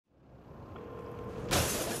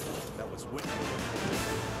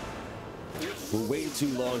We're waiting too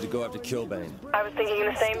long to go after Killbane. I was thinking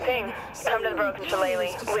the same thing. Come to the Broken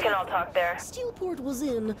Shillelagh. We can all talk there. Steelport was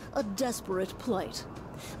in a desperate plight.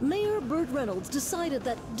 Mayor Burt Reynolds decided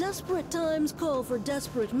that desperate times call for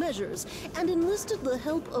desperate measures and enlisted the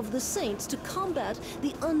help of the Saints to combat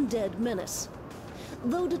the undead menace.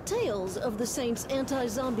 Though details of the Saints'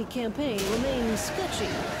 anti-zombie campaign remain sketchy,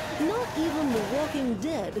 not even the Walking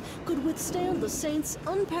Dead could withstand the Saints'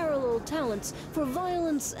 unparalleled talents for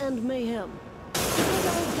violence and mayhem. As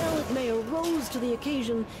our gallant mayor rose to the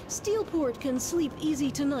occasion, Steelport can sleep easy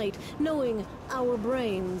tonight, knowing our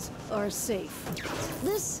brains are safe.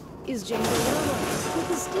 This is Jane Rama with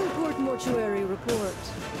the Steelport Mortuary Report.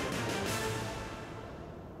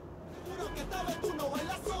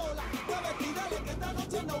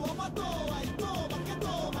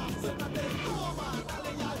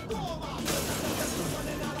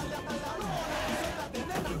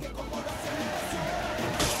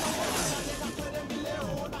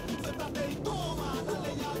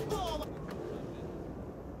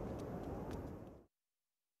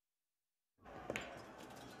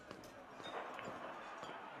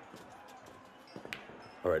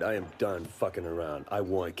 All right, I am done fucking around. I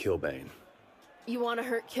want Killbane. You want to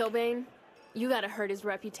hurt Killbane? You gotta hurt his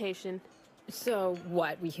reputation. So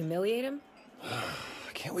what, we humiliate him?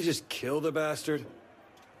 Can't we just kill the bastard?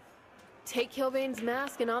 Take Killbane's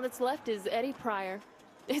mask and all that's left is Eddie Pryor.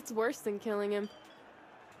 It's worse than killing him.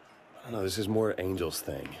 I don't know, this is more Angel's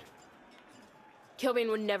thing. Killbane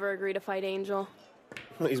would never agree to fight Angel.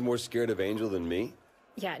 He's more scared of Angel than me?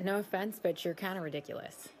 Yeah, no offense, but you're kind of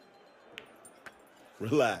ridiculous.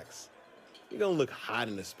 Relax. You're gonna look hot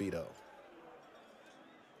in a Speedo.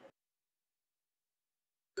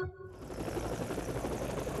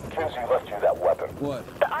 Kinsey left you that weapon. What?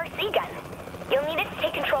 The RC gun. You'll need it to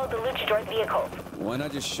take control of the luchador's vehicles. Why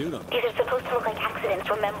not just shoot him? These are supposed to look like accidents,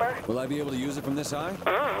 remember? Will I be able to use it from this high?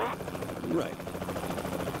 Right.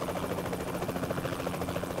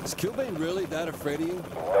 Is Killbane really that afraid of you?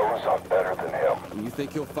 He knows I'm better than him. You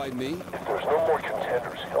think he'll fight me? If there's no more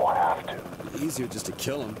contenders, he'll have to. Easier just to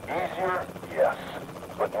kill him. Easier? Yes.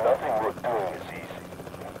 But nothing worth doing is easy.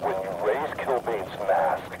 When you raise Killbane's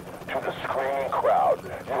mask to the screaming crowd,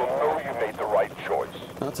 you'll know you made the right choice.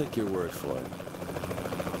 I'll take your word for it.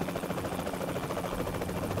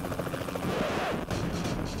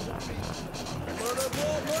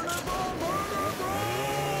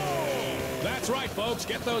 That's right, folks.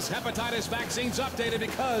 Get those hepatitis vaccines updated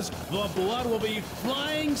because the blood will be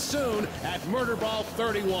flying soon at Murder Ball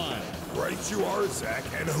 31. Right you are, Zach.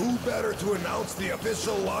 And who better to announce the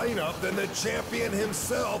official lineup than the champion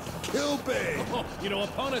himself, Killbane? Oh, you know,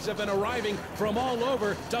 opponents have been arriving from all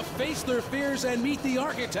over to face their fears and meet the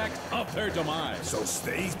architect of their demise. So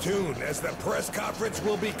stay tuned as the press conference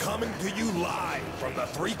will be coming to you live from the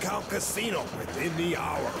 3 Count Casino within the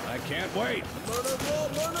hour. I can't wait. Murder Ball,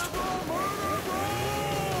 Murder Ball, Murder Ball!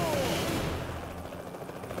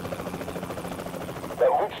 That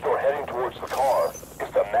luchador heading towards the car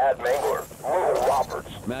is the Mad Mangler, Royal Roberts.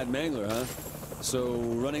 Mad Mangler, huh? So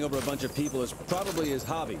running over a bunch of people is probably his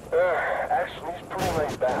hobby. Actually, he's pretty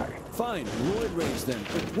laid back. Fine, roid rage then.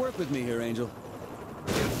 But work with me here, Angel.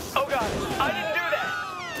 Oh god, I didn't do that!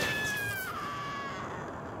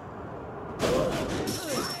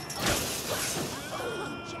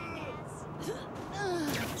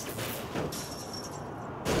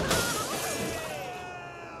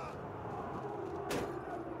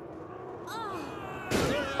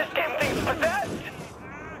 This damn thing's possessed!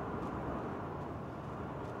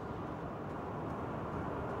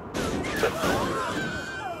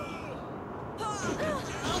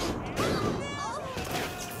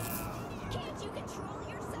 Can't you control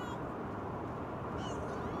yourself?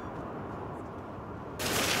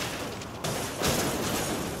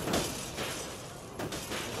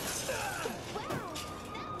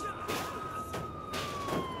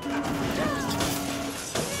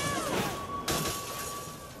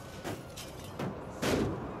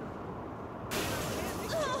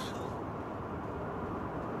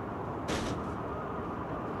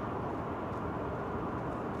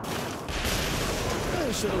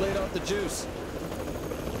 I should have laid off the juice.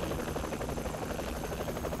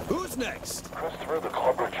 Who's next? Christopher the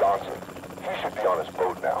Clubber Johnson. He should be on his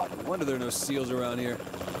boat now. No wonder there are no seals around here.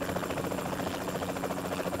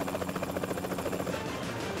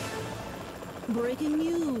 Breaking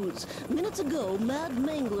news. Minutes ago, Mad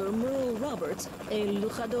Mangler Merle Roberts, a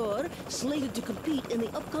luchador slated to compete in the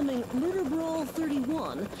upcoming Murder Brawl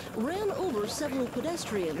 31, ran over several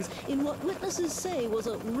pedestrians in what witnesses say was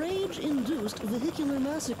a rage-induced vehicular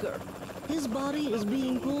massacre. His body is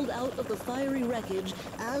being pulled out of the fiery wreckage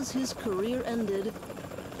as his career ended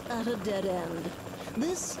at a dead end.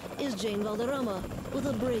 This is Jane Valderrama with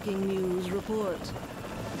a breaking news report.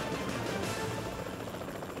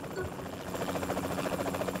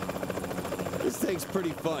 This thing's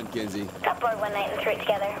pretty fun, Kinsey. Got bored one night and threw it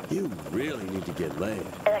together. You really need to get laid.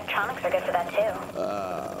 Electronics are good for that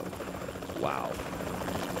too. Wow.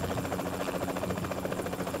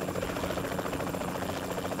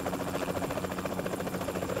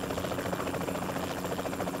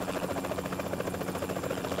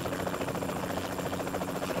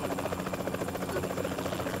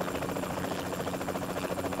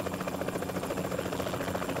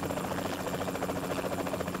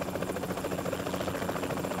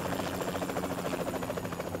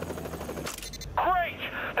 Great!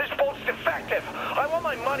 This boat's defective! I want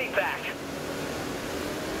my money back!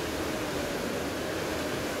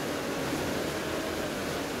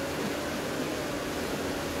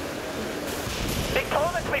 They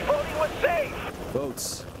told us me boating was safe!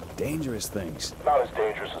 Boats. Dangerous things. Not as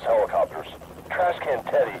dangerous as helicopters. Trash Can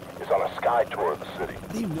Teddy is on a sky tour of the city. How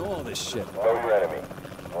do you know all this shit? Know your enemy.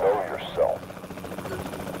 Know yourself.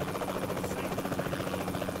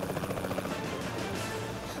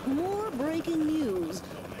 More breaking news.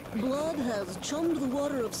 Blood has chummed the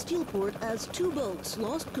water of Steelport as two boats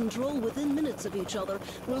lost control within minutes of each other,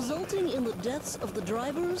 resulting in the deaths of the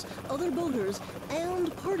drivers, other boaters,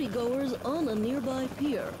 and partygoers on a nearby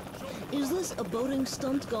pier. Is this a boating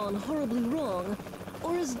stunt gone horribly wrong,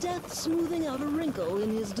 or is death smoothing out a wrinkle in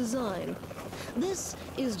his design? This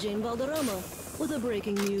is Jane Valderrama with a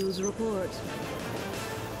breaking news report.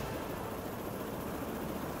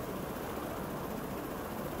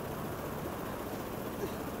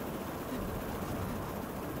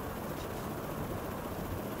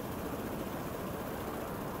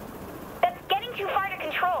 That's getting too far to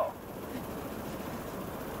control.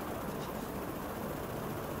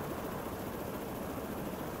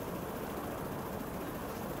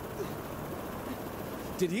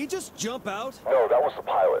 Did he just jump out? No, that was the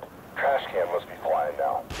pilot. Trash Can must be flying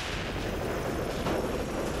now.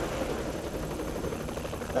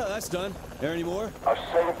 Oh, that's done. There any more? I've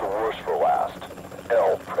saved the worst for last.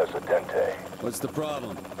 El Presidente. What's the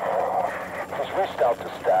problem? He's reached out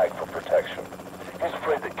to Stag for protection. He's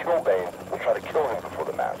afraid that Killbane will try to kill him before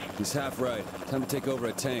the match. He's half right. Time to take over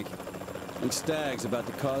a tank. Think Stag's about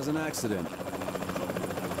to cause an accident.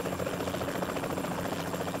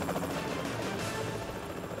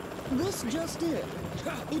 This just in.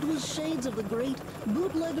 It was shades of the great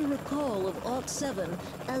bootlegger recall of '07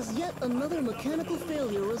 as yet another mechanical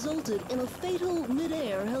failure resulted in a fatal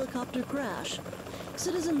mid-air helicopter crash.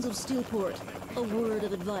 Citizens of Steelport, a word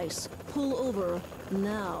of advice. Pull over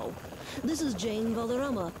now. This is Jane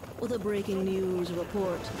Valderrama with a breaking news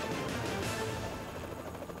report.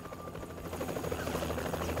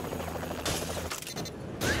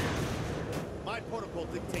 My protocol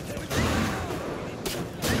dictates that.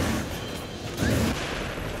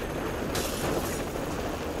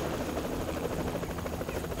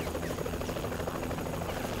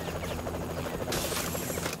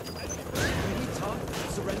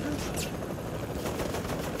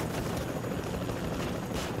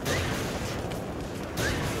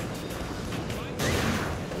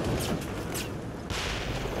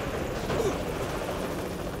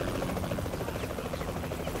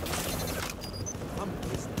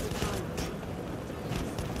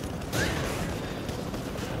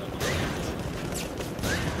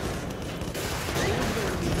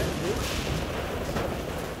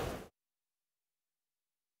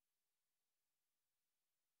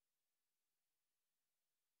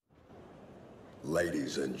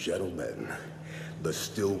 Ladies and gentlemen, the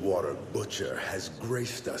Stillwater Butcher has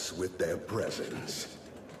graced us with their presence.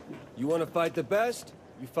 You want to fight the best?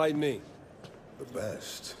 You fight me. The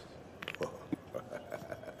best?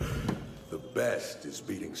 The best is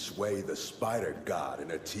beating Sway the Spider God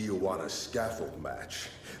in a Tijuana scaffold match.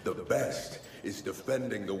 The best is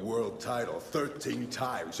defending the world title 13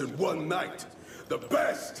 times in one night. The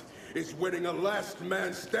best is winning a last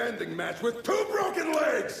man standing match with 2 broken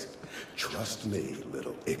legs! Trust me,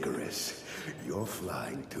 little Icarus. You're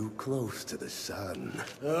flying too close to the sun.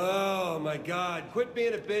 Oh, my God. Quit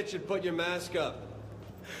being a bitch and put your mask up.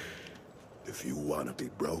 If you want to be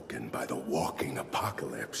broken by the walking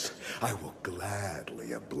apocalypse, I will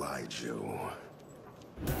gladly oblige you.